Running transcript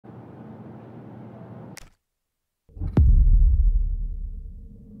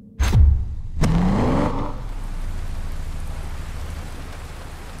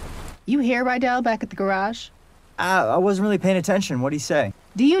You hear Rydell back at the garage? I wasn't really paying attention. What'd he say?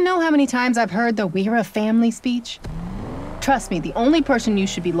 Do you know how many times I've heard the "We're a family" speech? Trust me, the only person you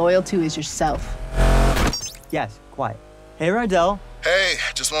should be loyal to is yourself. Yes, quiet. Hey, Rydell. Hey,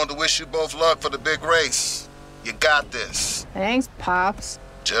 just wanted to wish you both luck for the big race. You got this. Thanks, Pops.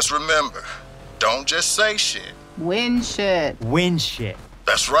 Just remember, don't just say shit. Win shit. Win shit.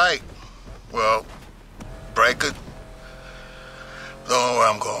 That's right. Well, break it. Don't know where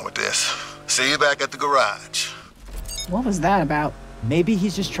I'm going with this. See you back at the garage. What was that about? Maybe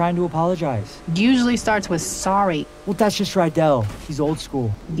he's just trying to apologize. Usually starts with sorry. Well, that's just Rydell. He's old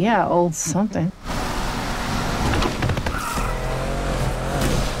school. Yeah, old something.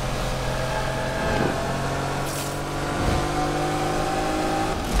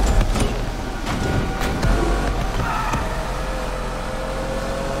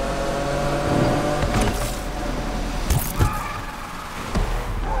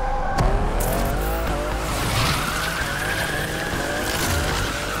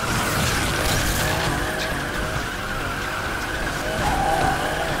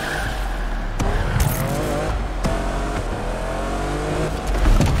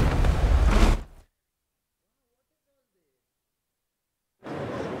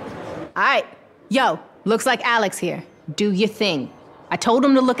 Alright, yo, looks like Alex here. Do your thing. I told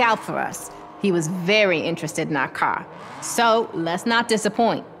him to look out for us. He was very interested in our car. So, let's not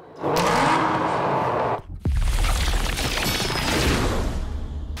disappoint.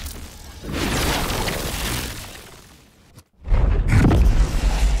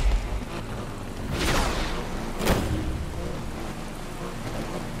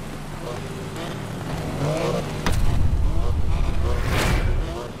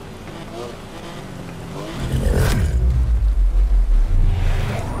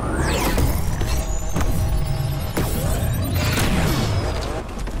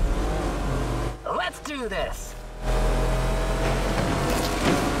 Do this.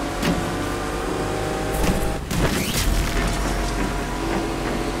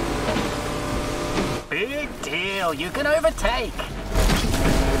 Big deal, you can overtake.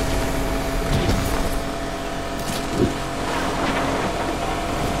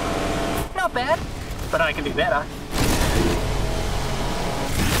 Not bad, but I can do better.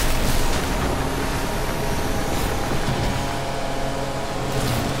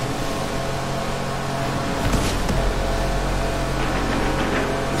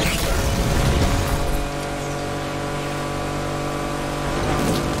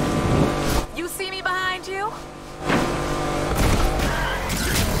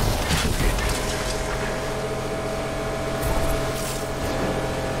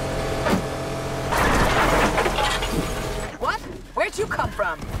 Where'd you come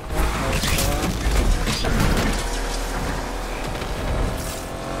from?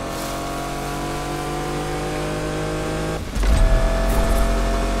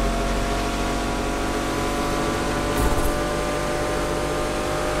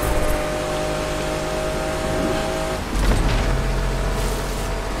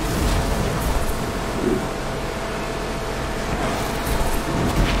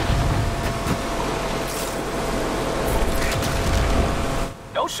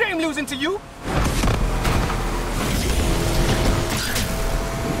 No shame losing to you.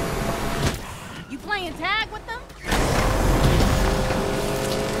 You playing tag with them?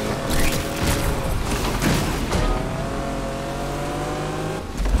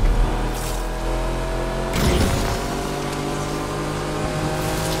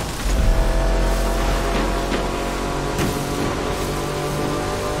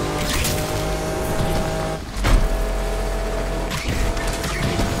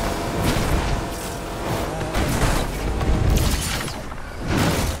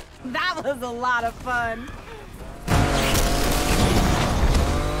 That was a lot of fun.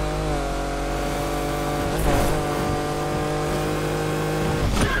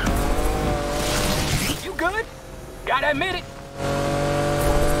 You good? Gotta admit it.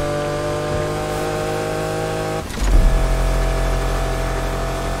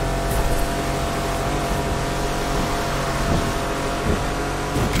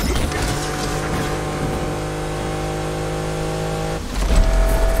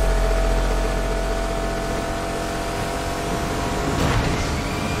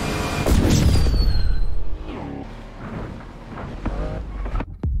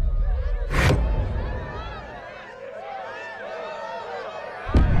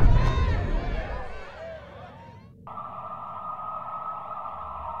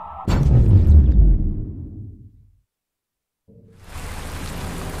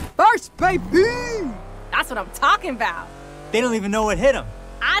 First, baby! That's what I'm talking about. They don't even know what hit him.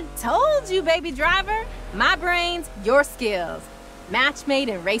 I I told you, baby driver. My brains, your skills. Match made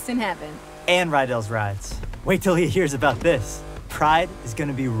in racing heaven. And Rydell's rides. Wait till he hears about this. Pride is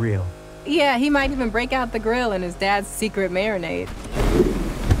gonna be real. Yeah, he might even break out the grill in his dad's secret marinade.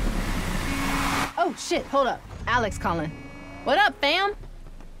 Oh, shit, hold up. Alex calling. What up, fam?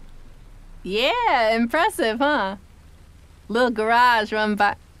 Yeah, impressive, huh? Little garage run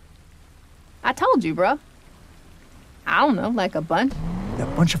by... I told you, bro. I don't know, like a bunch. A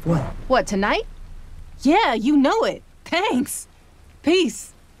bunch of what? What, tonight? Yeah, you know it. Thanks.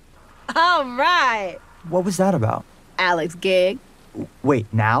 Peace. All right. What was that about? Alex gig. Wait,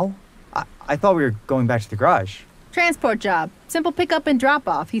 now? I thought we were going back to the garage. Transport job. Simple pickup and drop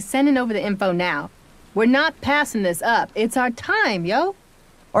off. He's sending over the info now. We're not passing this up. It's our time, yo.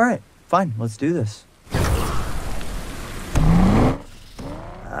 All right, fine, let's do this.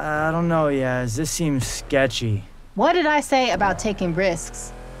 I don't know, Yaz. This seems sketchy. What did I say about taking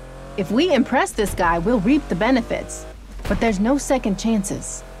risks? If we impress this guy, we'll reap the benefits. But there's no second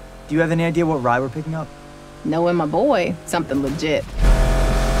chances. Do you have any idea what ride we're picking up? Knowing my boy, something legit.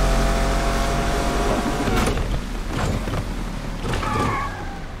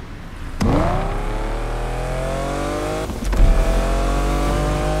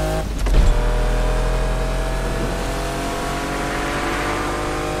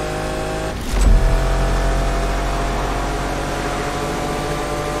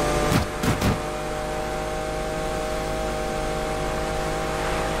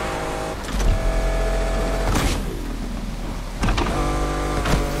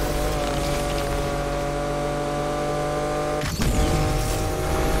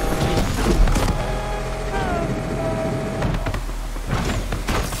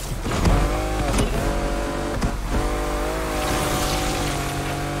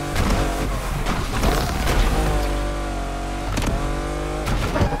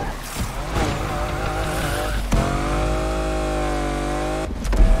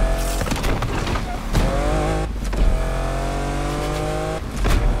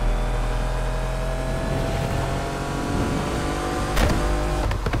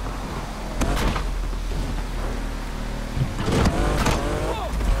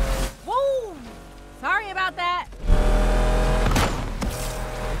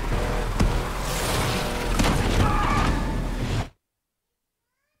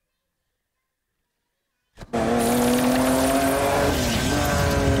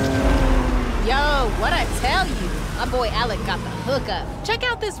 Boy Alec got the hookup. Check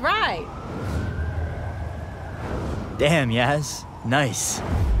out this ride. Damn, Yaz. Nice.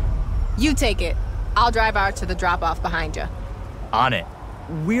 You take it. I'll drive out to the drop-off behind you. On it.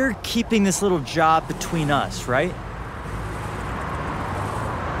 We're keeping this little job between us, right?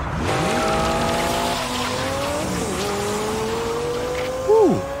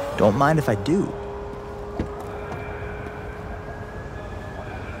 Whew. Don't mind if I do.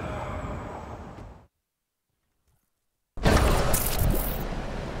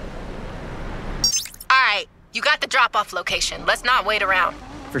 You got the drop-off location. Let's not wait around.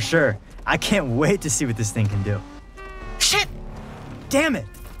 For sure. I can't wait to see what this thing can do. Shit! Damn it!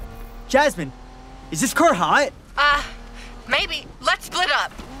 Jasmine, is this car hot? Maybe. Let's split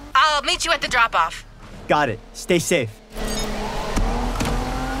up. I'll meet you at the drop-off. Got it. Stay safe.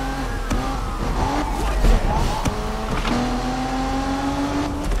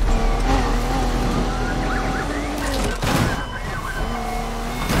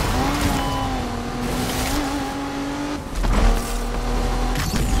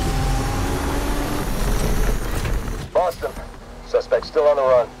 Suspect still on the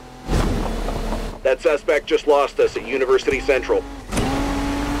run. That suspect just lost us at University Central.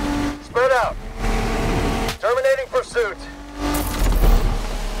 Spread out. Terminating pursuit.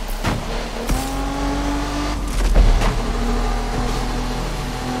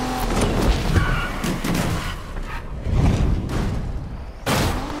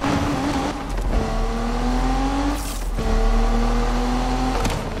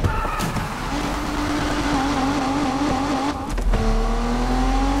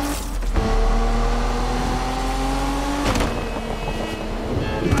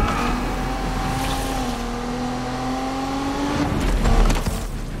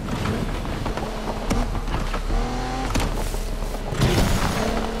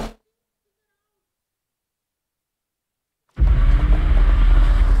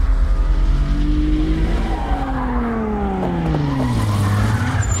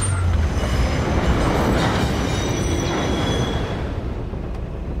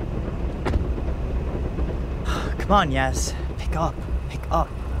 Come on, Yaz. Pick up. Pick up.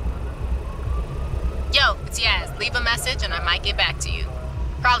 Yo, it's Yaz. Leave a message and I might get back to you.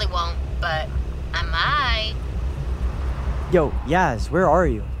 Probably won't, but I might. Yo, Yaz, where are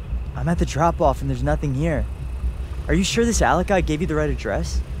you? I'm at the drop-off and there's nothing here. Are you sure this Alec guy gave you the right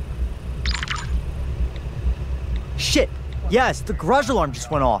address? Shit! Yes, the garage alarm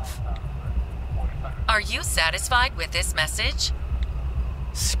just went off. Are you satisfied with this message?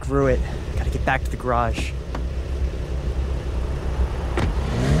 Screw it. Gotta get back to the garage.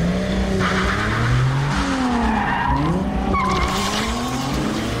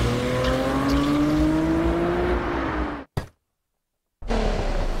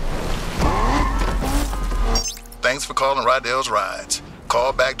 Thanks for calling Rydell's Rides.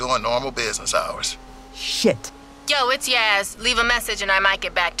 Call back during normal business hours. Shit! Yo, it's Yaz. Leave a message and I might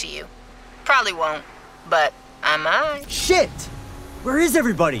get back to you. Probably won't, but I might. Shit! Where is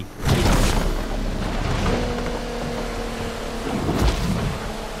everybody?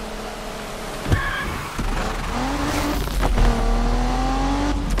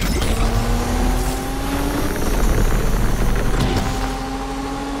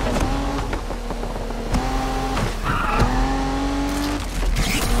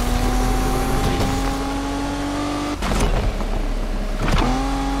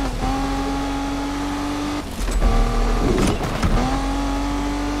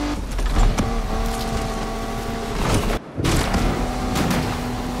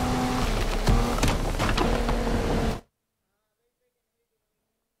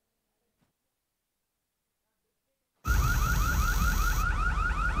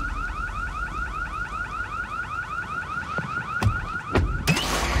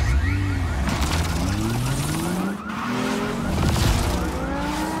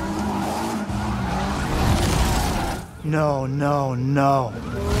 No, no, no.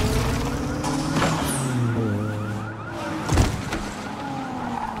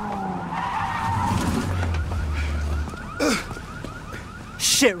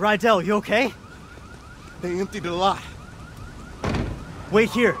 Shit, Rydell, you okay? They emptied the lot. Wait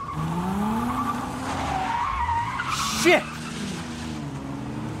here. Shit!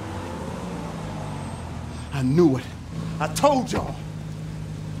 I knew it. I told y'all.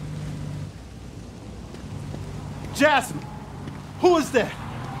 Jasmine, who is that?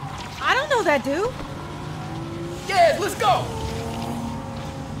 I don't know that dude. Yes, let's go.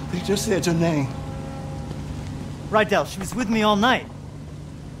 They just said your name. Rydell, she was with me all night.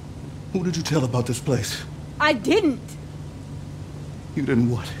 Who did you tell about this place? I didn't. You didn't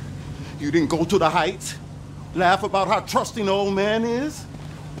what? You didn't go to the Heights? Laugh about how trusting the old man is?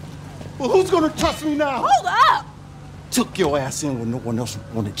 Well, who's gonna trust me now? Hold up! Took your ass in when no one else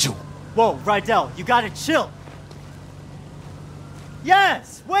wanted you. Whoa, Rydell, you gotta chill.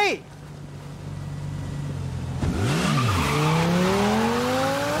 Yes, wait!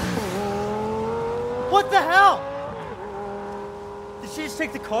 What the hell? Did she just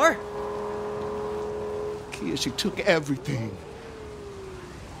take the car? Kid, she took everything.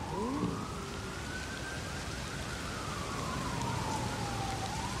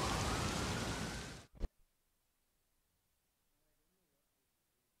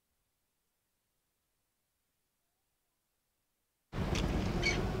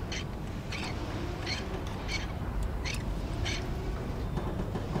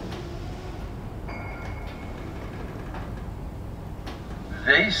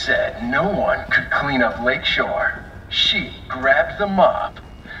 They said no one could clean up Lakeshore. She grabbed the mop.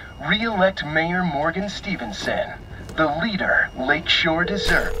 Re-elect Mayor Morgan Stevenson, the leader Lakeshore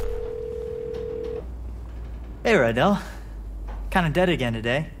deserves. Hey, Rydell. Kinda dead again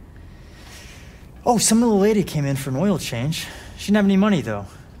today. Oh, some little lady came in for an oil change. She didn't have any money, though.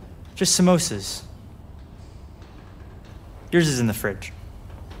 Just samosas. Yours is in the fridge.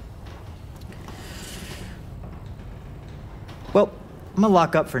 Well, I'm gonna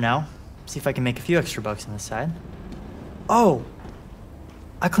lock up for now. See if I can make a few extra bucks on the side. Oh!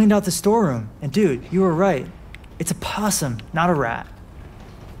 I cleaned out the storeroom. And dude, you were right. It's a possum, not a rat.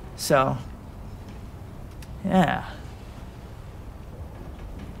 So, yeah.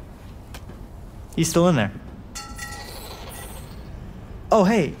 He's still in there. Oh,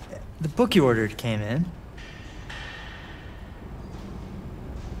 hey, the book you ordered came in.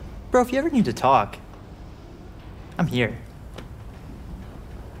 Bro, if you ever need to talk, I'm here.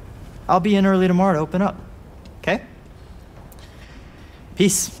 I'll be in early tomorrow to open up, okay?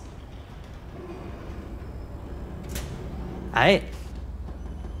 Peace. Aight.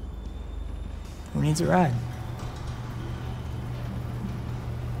 Who needs a ride?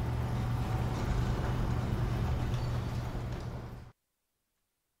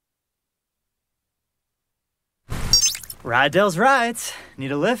 Rydell's Rides.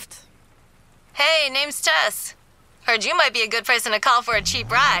 Need a lift? Hey, name's Tess. Heard you might be a good person to call for a cheap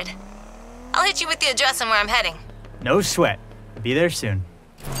ride. I'll hit you with the address and where I'm heading. No sweat. Be there soon.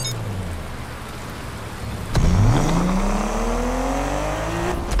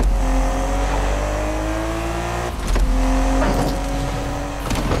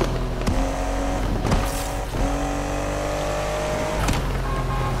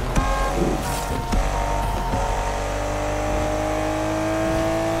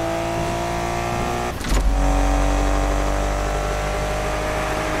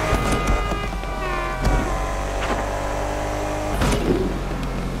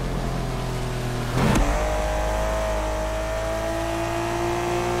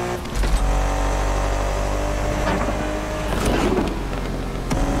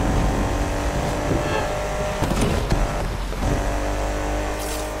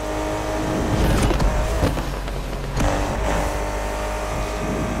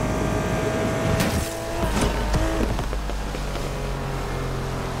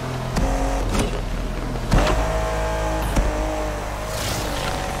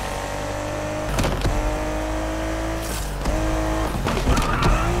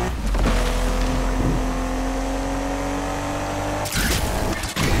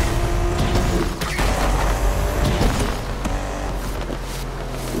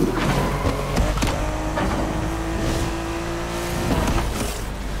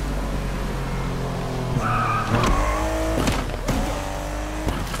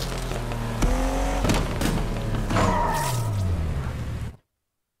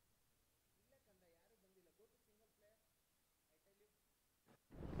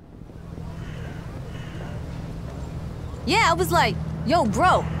 Yeah, I was like, yo,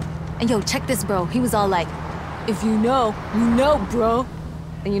 bro. And yo, check this, bro. He was all like, if you know, bro.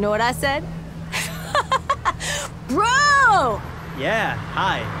 And you know what I said? Bro! Yeah,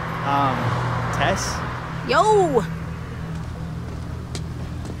 hi. Tess? Yo!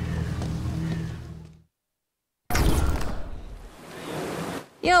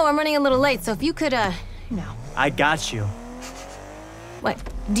 Yo, I'm running a little late, so if you could, I got you. Wait,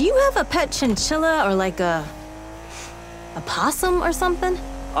 do you have a pet chinchilla or like a possum or something?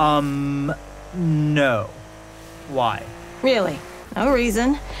 No. Why? Really? No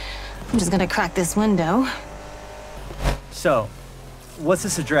reason. I'm just gonna crack this window. So, what's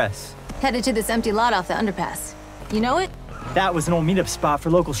this address? Headed to this empty lot off the underpass. You know it? That was an old meetup spot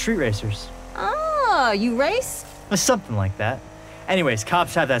for local street racers. Oh, you race? Something like that. Anyways,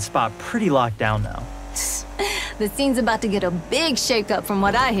 cops have that spot pretty locked down now. The scene's about to get a big shakeup from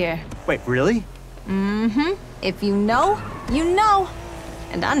what I hear. Wait, really? Mm-hmm. If you know, you know.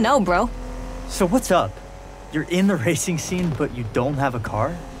 And I know, bro. So what's up? You're in the racing scene, but you don't have a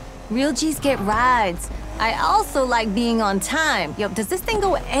car? Real G's get rides. I also like being on time. Yo, does this thing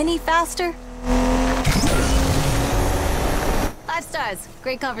go any faster? 5 stars.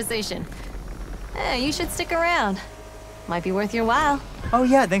 Great conversation. You should stick around. Might be worth your while. Oh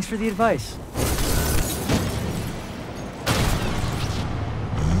yeah, thanks for the advice.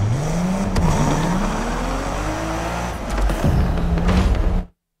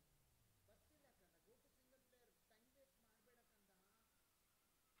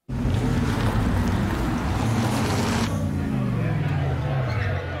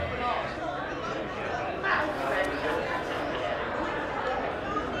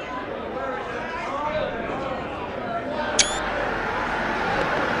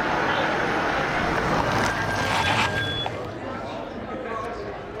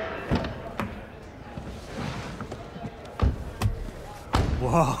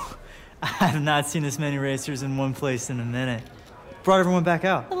 Whoa, I have not seen this many racers in one place in a minute. Brought everyone back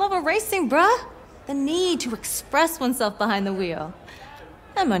out. The love of racing, bruh. The need to express oneself behind the wheel.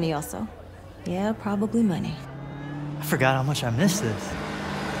 And money also. Yeah, probably money. I forgot how much I missed this.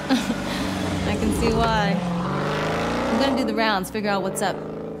 I can see why. I'm gonna do the rounds, figure out what's up.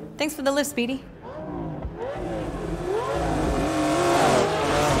 Thanks for the lift, Speedy.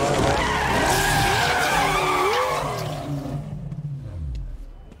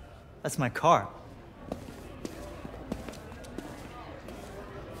 That's my car.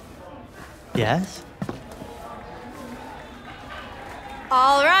 Yes?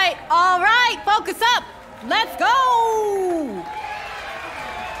 All right, focus up. Let's go.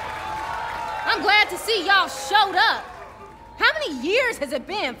 I'm glad to see y'all showed up. How many years has it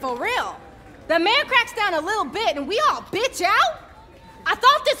been, for real? The man cracks down a little bit and we all bitch out? I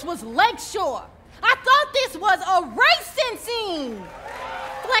thought this was Lakeshore. I thought this was a racing scene.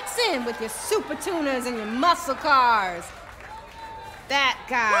 Flex in with your super tuners and your muscle cars. That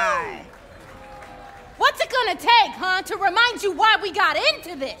guy. What's it gonna take, huh, to remind you why we got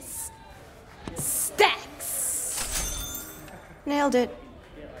into this? Stacks. Nailed it.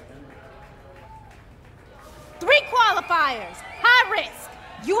 3 qualifiers. High risk.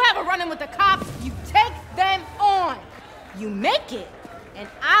 You have a run-in with the cops, you take them on. You make it, and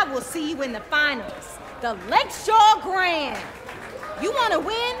I will see you in the finals. The Lakeshore Grand. You want to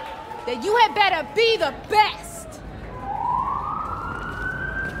win? Then you had better be the best.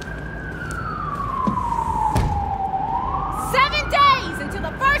 Seven days until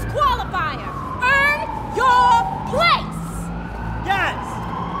the first qualifier. Earn your place. Yes!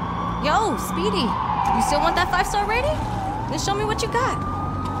 Yo, Speedy, you still want that 5-star rating? Then show me what you got.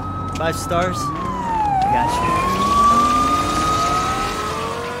 5 stars? I got you.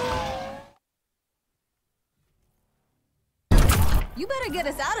 You better get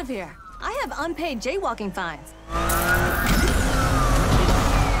us out of here. I have unpaid jaywalking fines.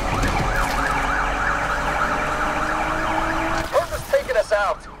 Who's just taking us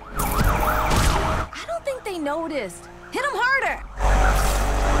out? I don't think they noticed. Hit them harder.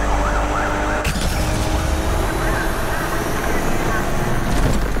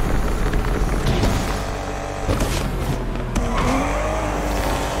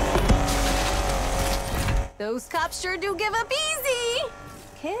 Those cops sure do give up easy.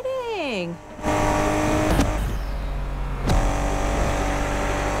 Kidding.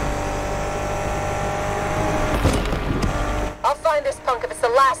 I'll find this punk if it's the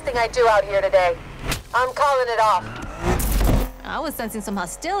last thing I do out here today. I'm calling it off. I was sensing some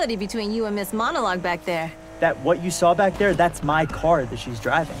hostility between you and Miss Monologue back there. That what you saw back there, that's my car that she's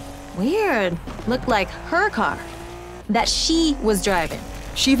driving. Weird. Looked like her car. That she was driving.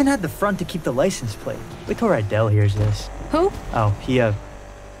 She even had the front to keep the license plate. Wait till Rydell hears this. Who? Oh, he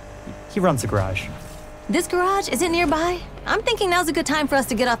runs the garage. This garage, is it nearby? I'm thinking now's a good time for us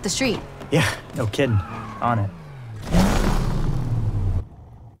to get off the street. Yeah, no kidding. On it.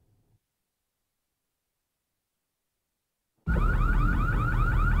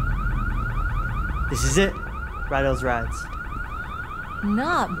 This is it. Rydell's rides.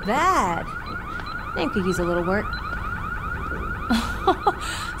 Not bad. Name could use a little work.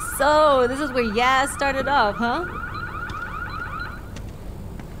 So, this is where Yaz started off, huh?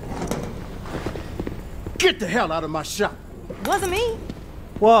 Get the hell out of my shop. Wasn't me.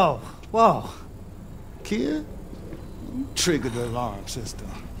 Whoa, whoa. Kid, you triggered the alarm system.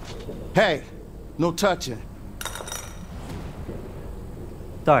 Hey, no touching.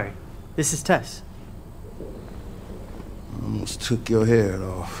 Sorry, this is Tess. Almost took your head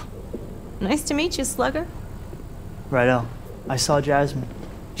off. Nice to meet you, Slugger. Rydell, I saw Jasmine.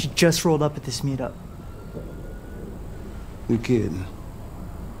 She just rolled up at this meetup. You kidding?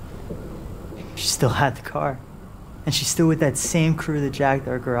 She still had the car. And she's still with that same crew that jacked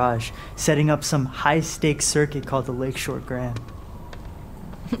our garage, setting up some high-stakes circuit called the Lakeshore Grand.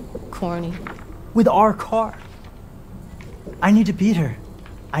 Corny. With our car. I need to beat her.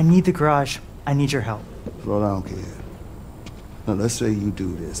 I need the garage. I need your help. Slow down, kid. Now, let's say you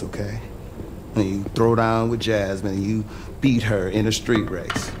do this, okay? And you throw down with Jasmine and you beat her in a street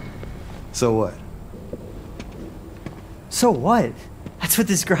race. So what? So what? That's what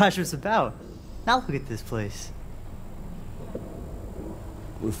this garage was about. Now look at this place.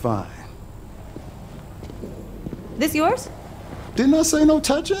 We're fine. This yours? Didn't I say no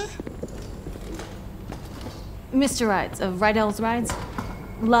touching? Mr. Rides, of Rydell's Rides.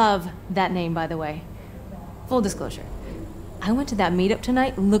 Love that name, by the way. Full disclosure. I went to that meetup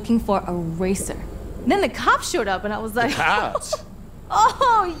tonight looking for a racer. Then the cops showed up and I was like... The cops?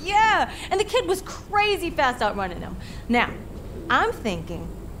 Oh, yeah! And the kid was crazy fast outrunning him. Now, I'm thinking,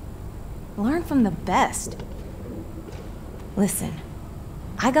 learn from the best. Listen,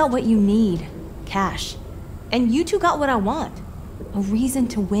 I got what you need, cash. And you two got what I want, a reason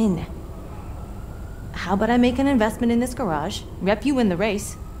to win. How about I make an investment in this garage, rep you in the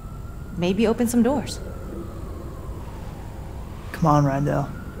race, maybe open some doors. Come on, Rydell.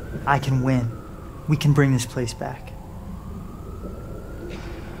 I can win. We can bring this place back.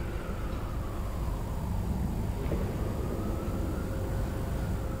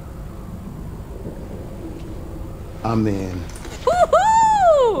 I'm in.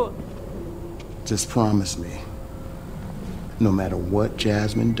 Woohoo! Just promise me, no matter what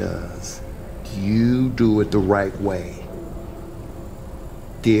Jasmine does, you do it the right way.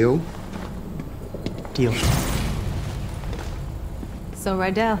 Deal? Deal. So,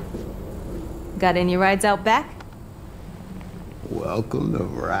 Rydell, got any rides out back? Welcome to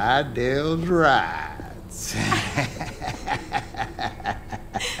Rydell's Rides.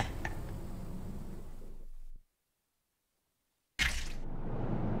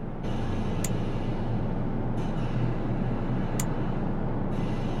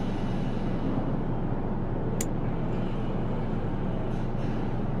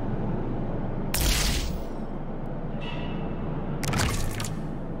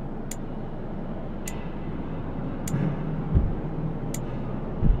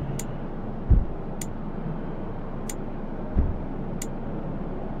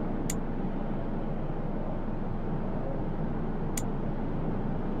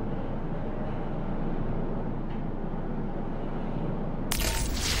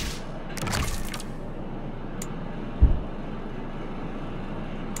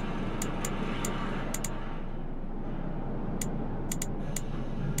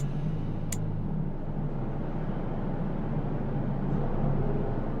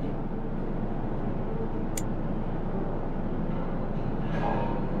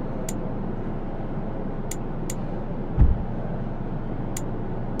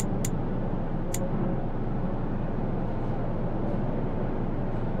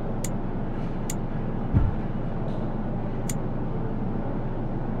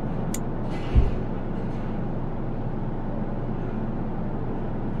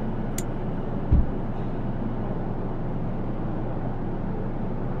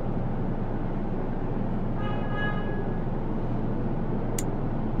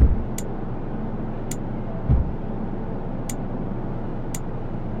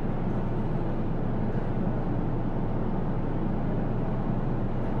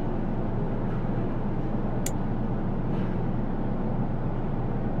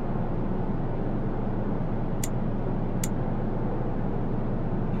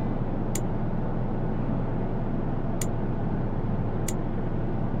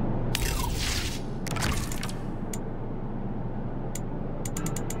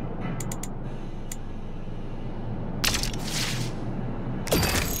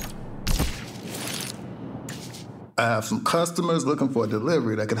 I have some customers looking for a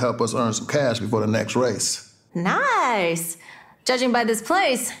delivery that could help us earn some cash before the next race. Nice. Judging by this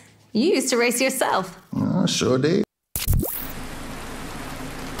place, you used to race yourself. Sure did.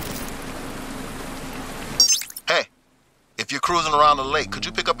 Hey, if you're cruising around the lake, could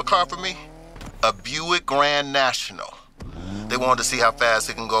you pick up a car for me? A Buick Grand National. They wanted to see how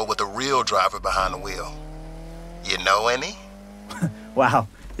fast it can go with a real driver behind the wheel. You know any? Wow,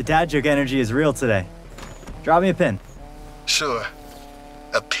 the dad joke energy is real today. Drop me a pin. Sure.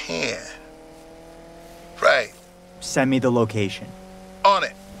 A pin. Right. Send me the location. On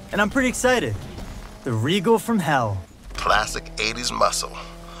it. And I'm pretty excited. The Regal from hell. Classic 80s muscle.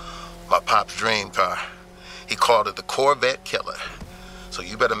 My pop's dream car. He called it the Corvette Killer. So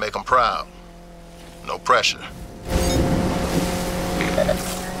you better make him proud. No pressure.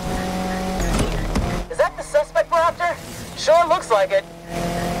 Is that the suspect we're after? Sure looks like it.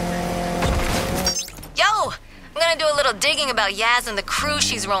 Yo, I'm gonna do a little digging about Yaz and the crew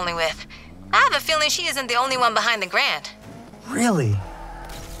she's rolling with. I have a feeling she isn't the only one behind the grant. Really?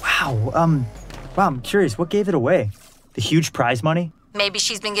 Wow, I'm curious, what gave it away? The huge prize money? Maybe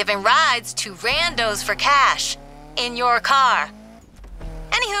she's been giving rides to randos for cash. In your car.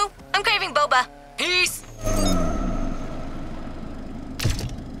 Anywho, I'm craving boba. Peace!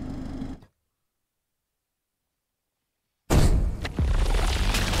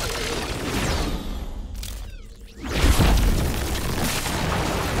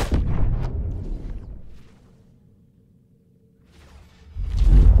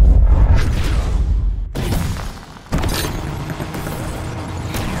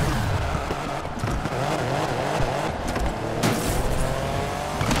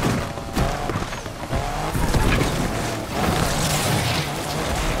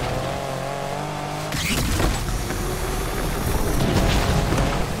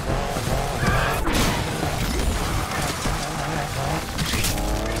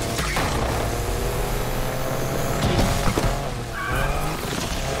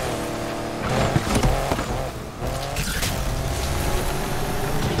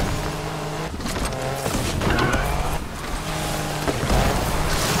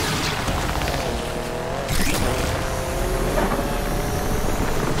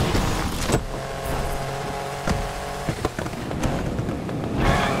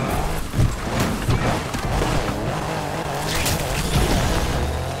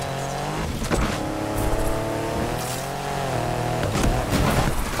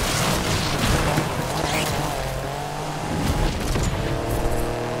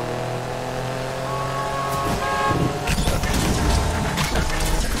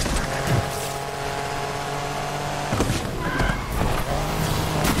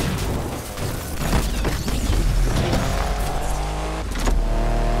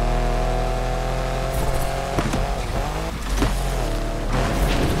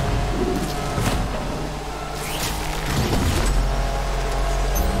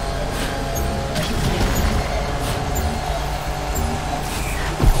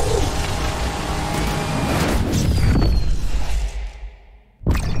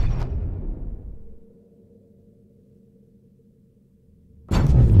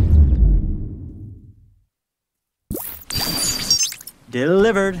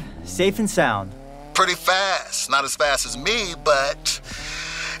 Delivered, safe and sound. Pretty fast. Not as fast as me, but...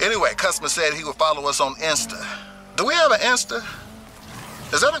 Anyway, customer said he would follow us on Insta. Do we have an Insta?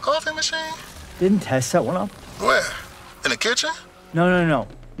 Is that a coffee machine? Didn't Tess set one up? Where? In the kitchen? No.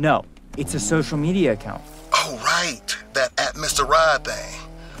 It's a social media account. Oh, right. That @Mr. Rod thing.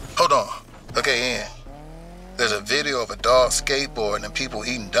 Hold on. Okay, Ian. There's a video of a dog skateboarding and people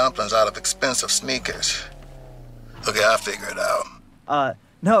eating dumplings out of expensive sneakers. Okay, I'll figure it out.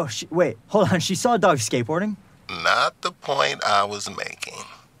 No, wait, hold on. She saw a dog skateboarding? Not the point I was making.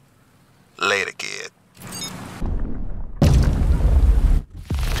 Later, kid.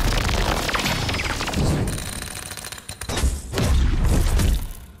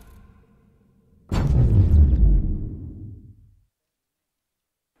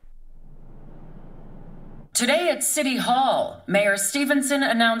 Today at City Hall, Mayor Stevenson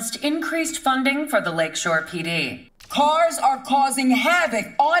announced increased funding for the Lakeshore PD. Cars are causing havoc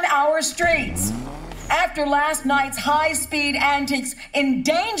on our streets. After last night's high-speed antics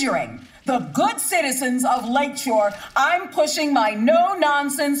endangering the good citizens of Lakeshore, I'm pushing my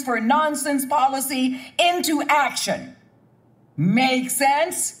no-nonsense for nonsense policy into action. Make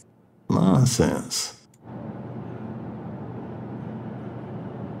sense? Nonsense.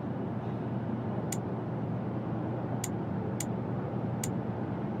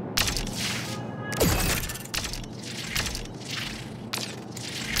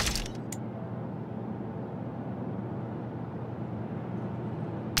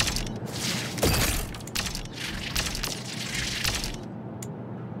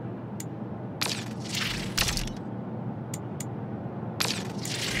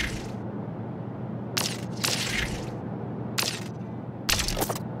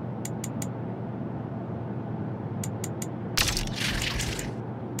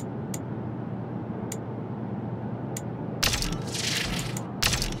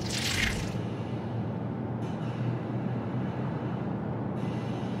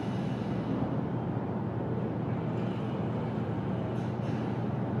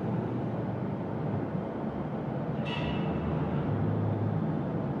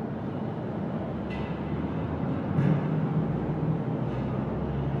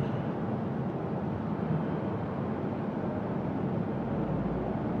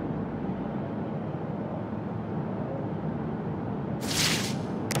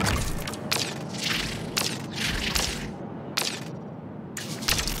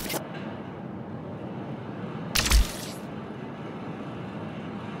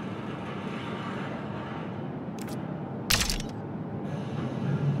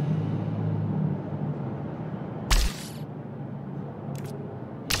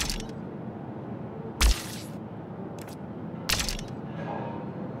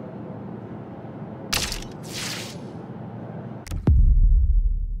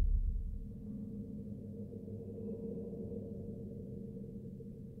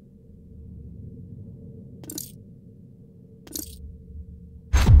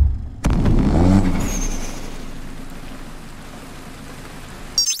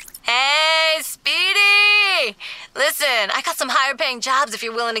 Listen, I got some higher paying jobs if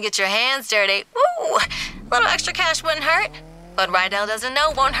you're willing to get your hands dirty. Woo! A little extra cash wouldn't hurt. What Rydell doesn't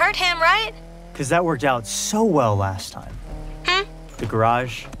know won't hurt him, right? Because that worked out so well last time. The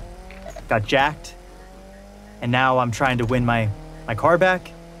garage got jacked, and now I'm trying to win my car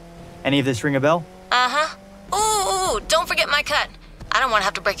back. Any of this ring a bell? Uh-huh. Ooh, don't forget my cut. I don't want to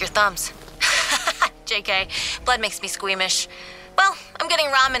have to break your thumbs. JK, blood makes me squeamish. Well, I'm getting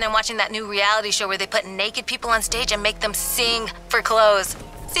ramen and watching that new reality show where they put naked people on stage and make them sing for clothes.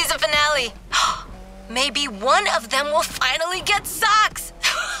 Season finale. Maybe one of them will finally get socks.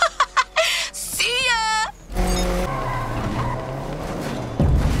 See ya!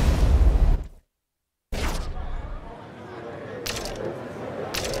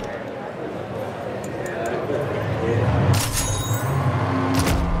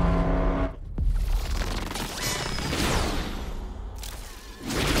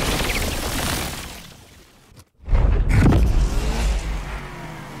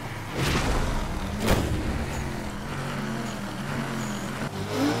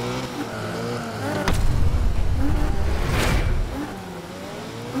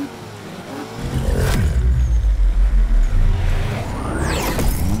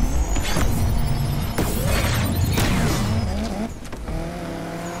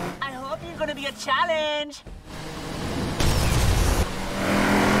 Challenge!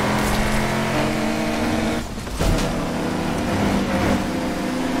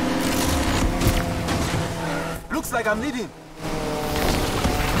 Looks like I'm leading.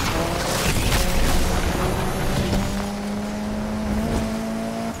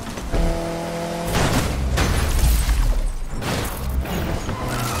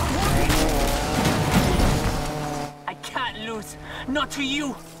 I can't lose. Not to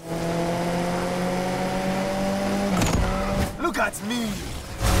you. Look at me!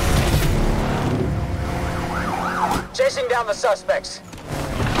 Chasing down the suspects.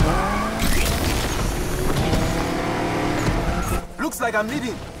 Looks like I'm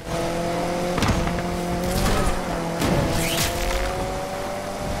leading.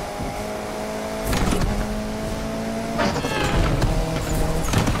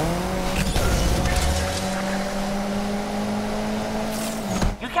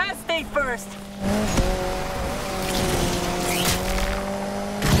 You can't stay first.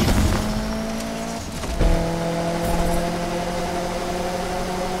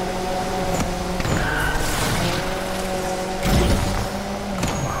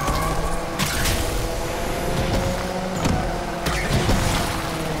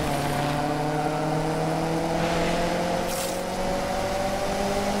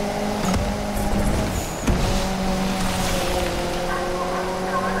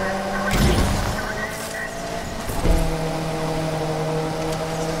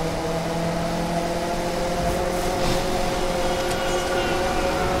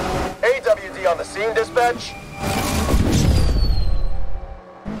 On the scene, dispatch.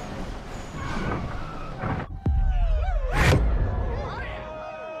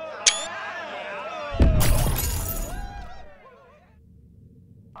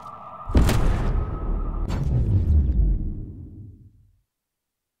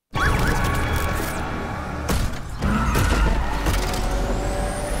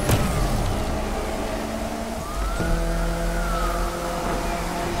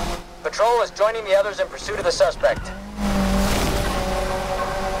 Patrol is joining the others in pursuit of the suspect.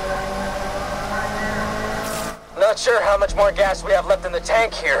 Not sure how much more gas we have left in the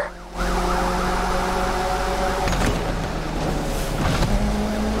tank here.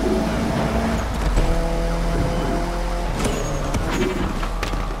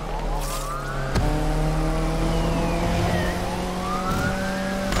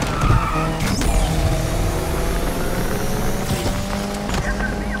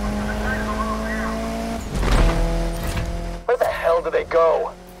 Where do they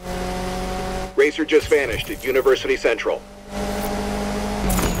go? Racer just vanished at University Central.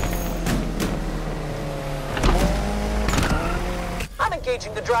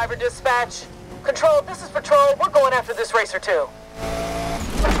 engaging the driver, dispatch. Control, this is Patrol. We're going after this racer, too.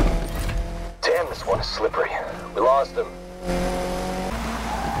 Damn, this one is slippery. We lost him.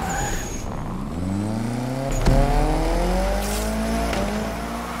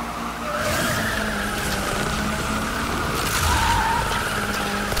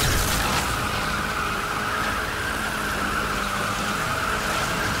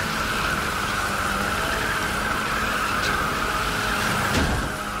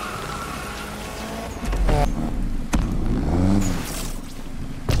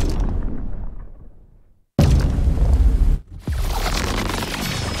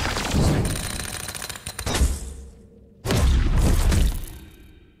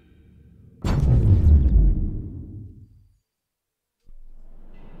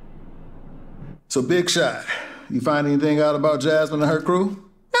 So, Big Shot, you find anything out about Jasmine and her crew?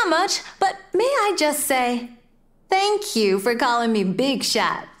 Not much, but may I just say, thank you for calling me Big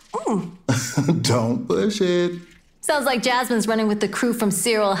Shot. Don't push it. Sounds like Jasmine's running with the crew from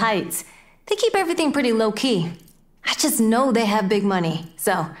Cyril Heights. They keep everything pretty low-key. I just know they have big money,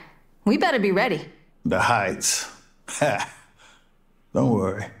 so we better be ready. The Heights. Ha. Don't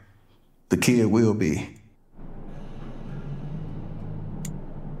worry. The kid will be.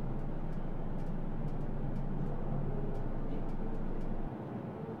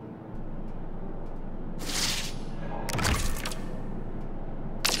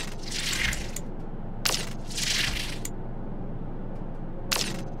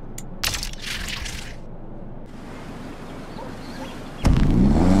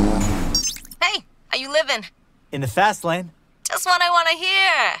 In the fast lane. Just what I want to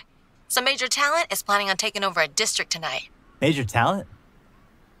hear. Some major talent is planning on taking over a district tonight. Major talent?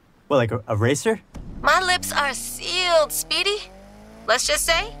 What, like a racer? My lips are sealed, Speedy. Let's just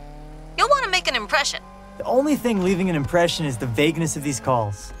say, you'll want to make an impression. The only thing leaving an impression is the vagueness of these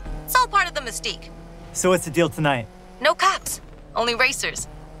calls. It's all part of the mystique. So what's the deal tonight? No cops, only racers.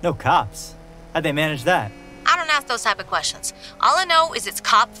 No cops? How'd they manage that? I don't ask those type of questions. All I know is it's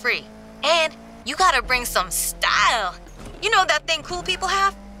cop-free. And you gotta bring some style. You know that thing cool people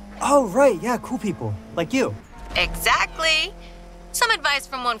have? Oh, right, yeah, cool people. Like you. Exactly. Some advice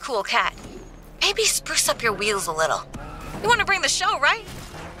from one cool cat. Maybe spruce up your wheels a little. You wanna bring the show, right?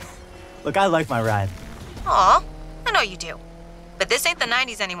 Look, I like my ride. Aw, I know you do. But this ain't the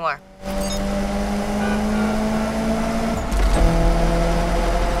 90s anymore.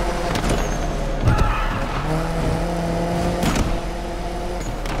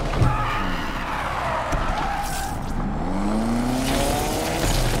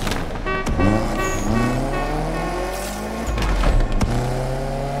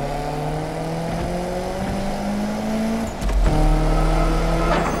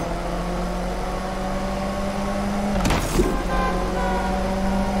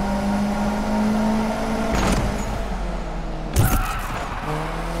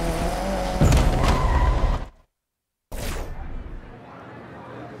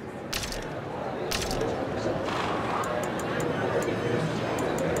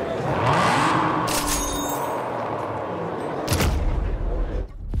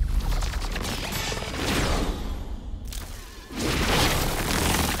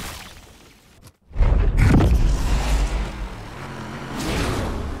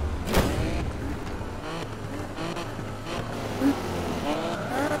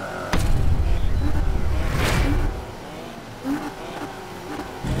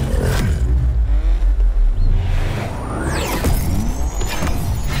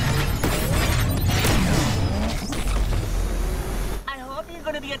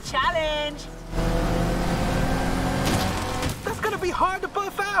 Challenge! That's gonna be hard to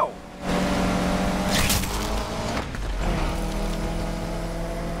buff out!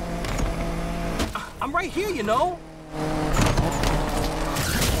 I'm right here, you know?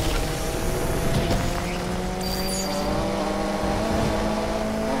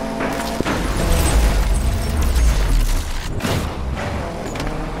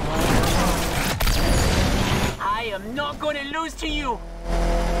 I am not gonna lose to you!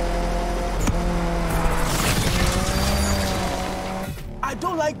 I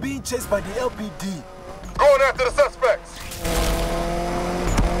don't like being chased by the LPD. Going after the suspects.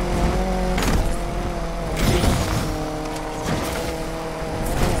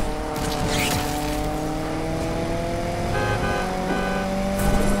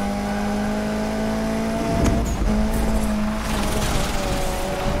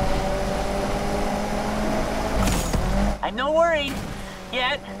 I'm not worried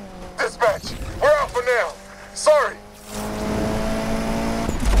yet. Dispatch, we're out for now. Sorry.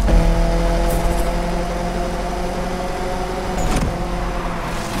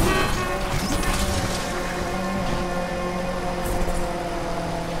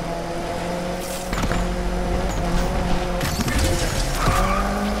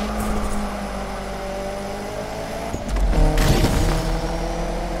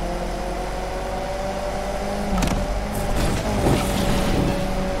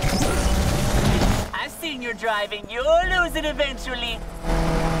 surviving, you'll lose it eventually.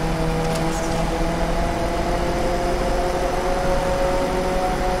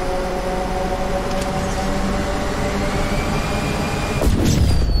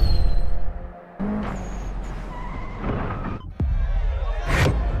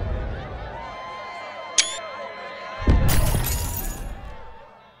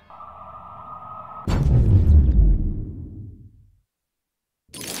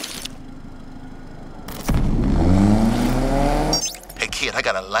 I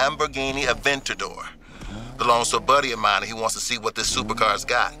got a Lamborghini Aventador. Belongs to a buddy of mine, and he wants to see what this supercar's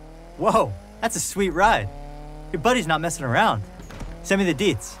got. Whoa, that's a sweet ride. Your buddy's not messing around. Send me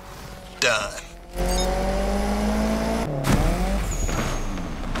the deets. Done.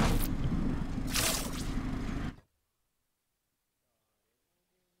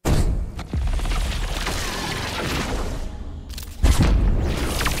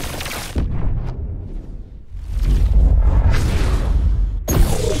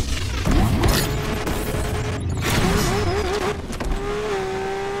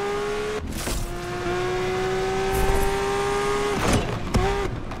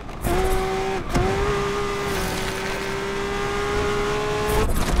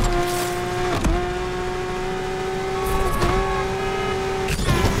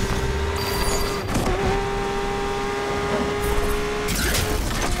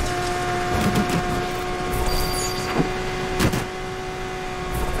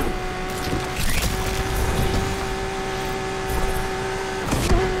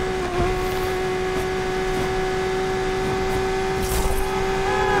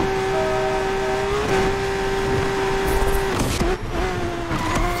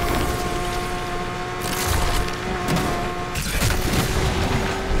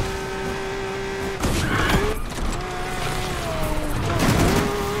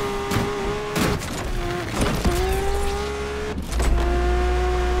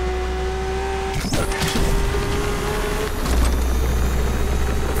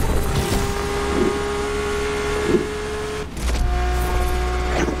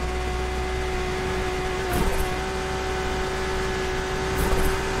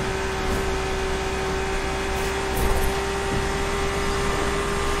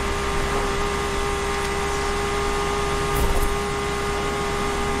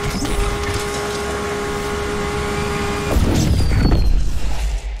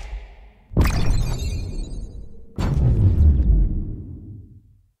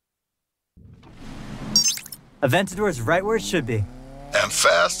 Aventador is right where it should be. And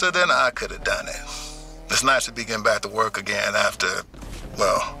faster than I could have done it. It's nice to be getting back to work again after,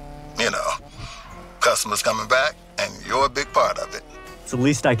 well, you know, customers coming back, and you're a big part of it. It's the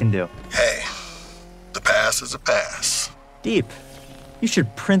least I can do. Hey, the past is a pass. Deep. You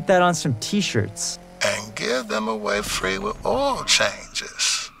should print that on some t-shirts. And give them away free with oil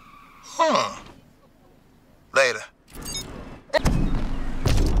changes. Later.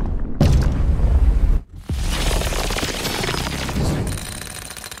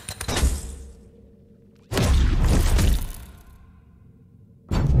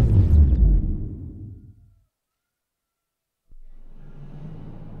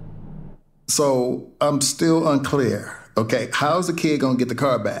 So, I'm still unclear. Okay, how's the kid gonna get the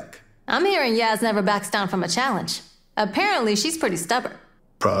car back? I'm hearing Yaz never backs down from a challenge. Apparently, she's pretty stubborn.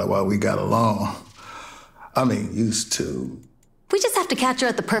 Probably why we got along. I mean, used to. We just have to catch her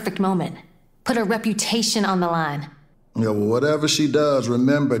at the perfect moment. Put her reputation on the line. Yeah, well, whatever she does,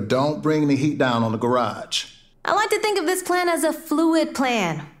 remember, don't bring the heat down on the garage. I like to think of this plan as a fluid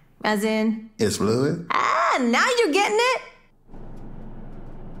plan. As in... It's fluid? Ah, now you're getting it?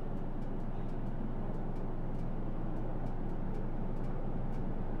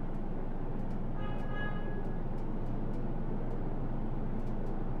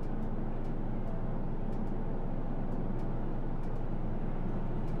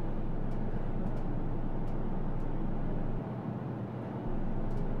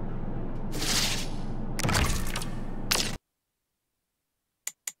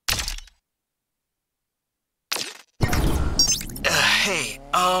 Hey,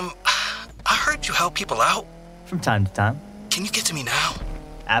 I heard you help people out. From time to time. Can you get to me now?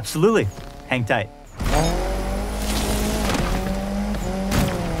 Absolutely. Hang tight.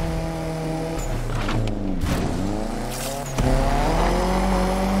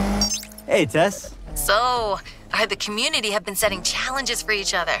 Hey, Tess. So, I heard the community have been setting challenges for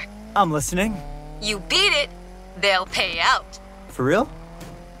each other. I'm listening. You beat it, they'll pay out. For real?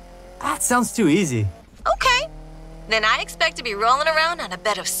 That sounds too easy. Okay. Then I expect to be rolling around on a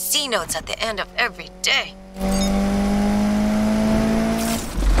bed of C notes at the end of every day.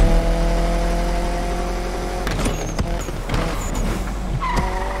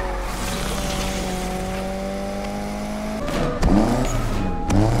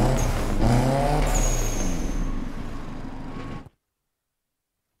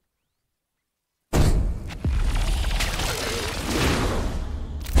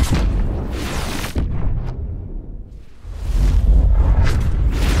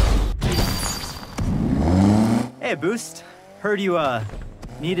 boost? Heard you,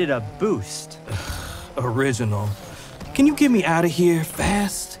 needed a boost. Original. Can you get me out of here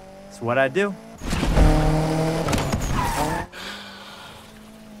fast? It's what I do.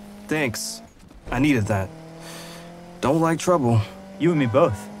 Thanks. I needed that. Don't like trouble. You and me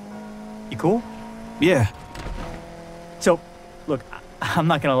both. You cool? Yeah. So, look, I'm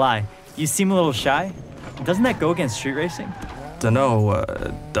not gonna lie. You seem a little shy. Doesn't that go against street racing? Dunno,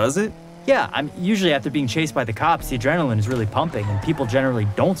 does it? Yeah, usually after being chased by the cops, the adrenaline is really pumping and people generally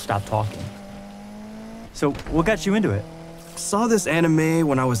don't stop talking. So, what got you into it? Saw this anime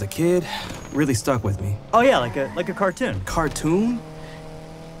when I was a kid. Really stuck with me. Oh yeah, like a cartoon. Cartoon?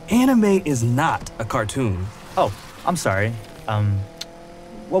 Anime is not a cartoon. Oh, I'm sorry.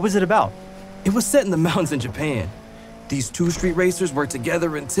 What was it about? It was set in the mountains in Japan. These two street racers work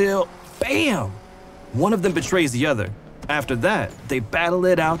together until, bam! One of them betrays the other. After that, they battle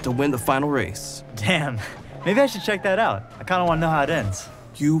it out to win the final race. Damn, maybe I should check that out. I kinda wanna know how it ends.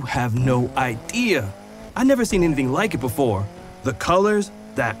 You have no idea. I've never seen anything like it before. The colors,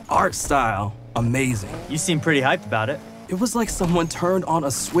 that art style, amazing. You seem pretty hyped about it. It was like someone turned on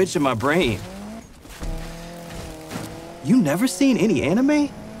a switch in my brain. You never seen any anime?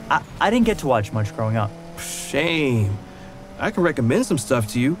 I didn't get to watch much growing up. Shame. I can recommend some stuff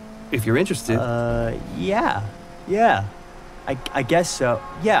to you if you're interested. Yeah. I guess so,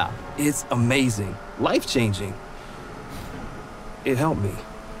 yeah. It's amazing. Life-changing. It helped me.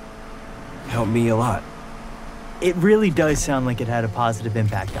 Helped me a lot. It really does sound like it had a positive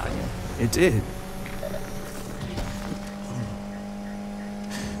impact on you. It did.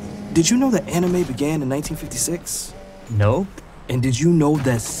 Did you know that anime began in 1956? Nope. And did you know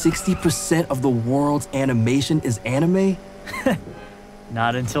that 60% of the world's animation is anime?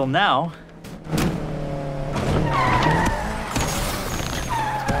 Not until now.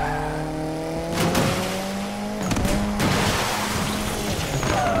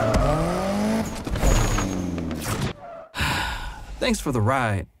 Thanks for the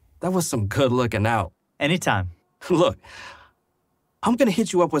ride. That was some good looking out. Anytime. Look, I'm gonna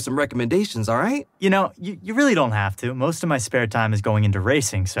hit you up with some recommendations, all right? You know, you really don't have to. Most of my spare time is going into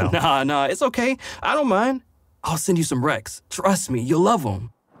racing, so... Nah, it's okay. I don't mind. I'll send you some recs. Trust me, you'll love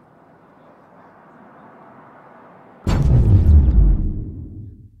them.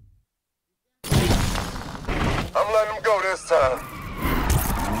 I'm letting him go this time.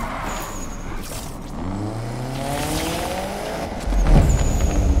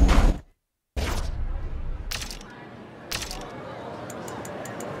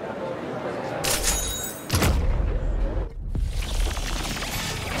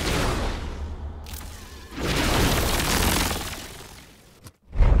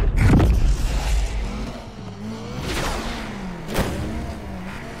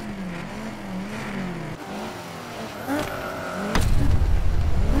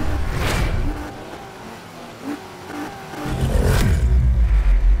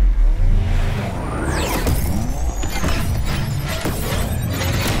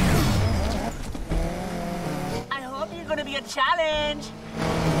 Challenge!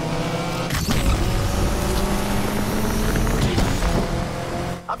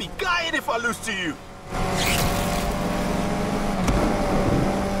 I'll be gutted if I lose to you.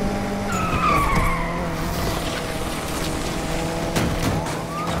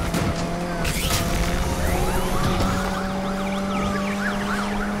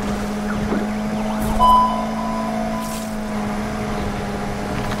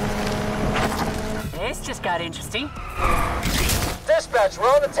 This just got interesting. Dispatch, we're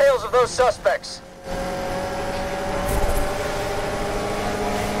on the tails of those suspects.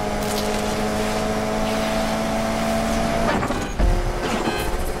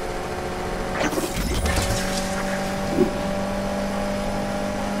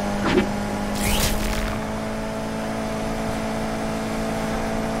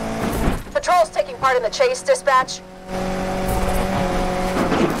 Patrol's taking part in the chase, dispatch.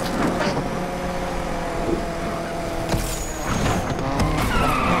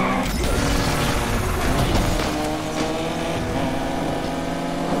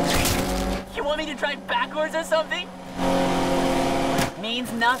 To drive backwards or something?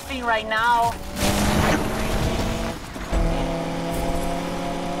 Means nothing right now.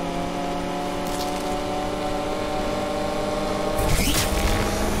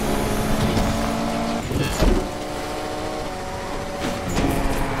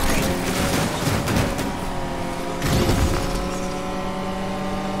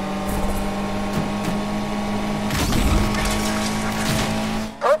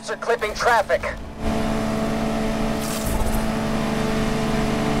 Perps are clipping traffic.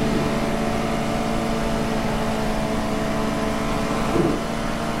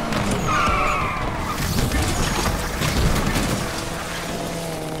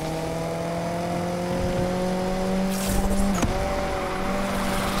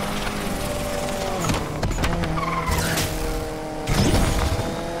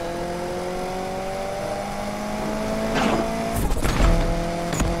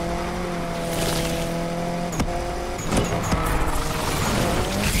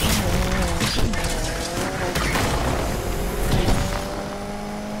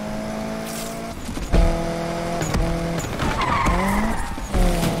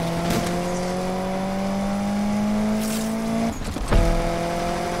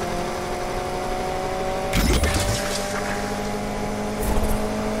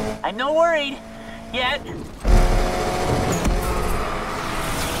 I'm not worried. Yet.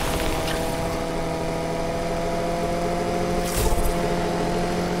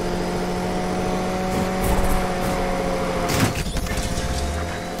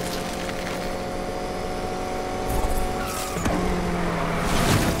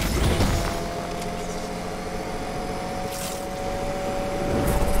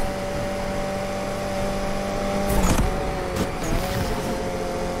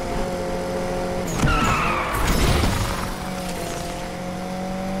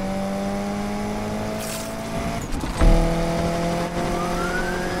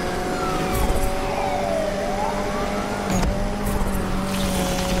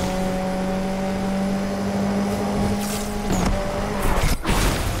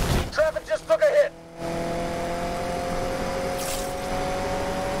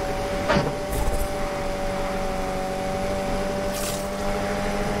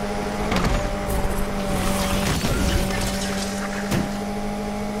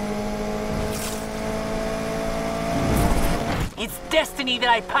 It's destiny that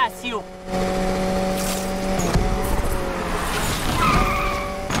I pass you.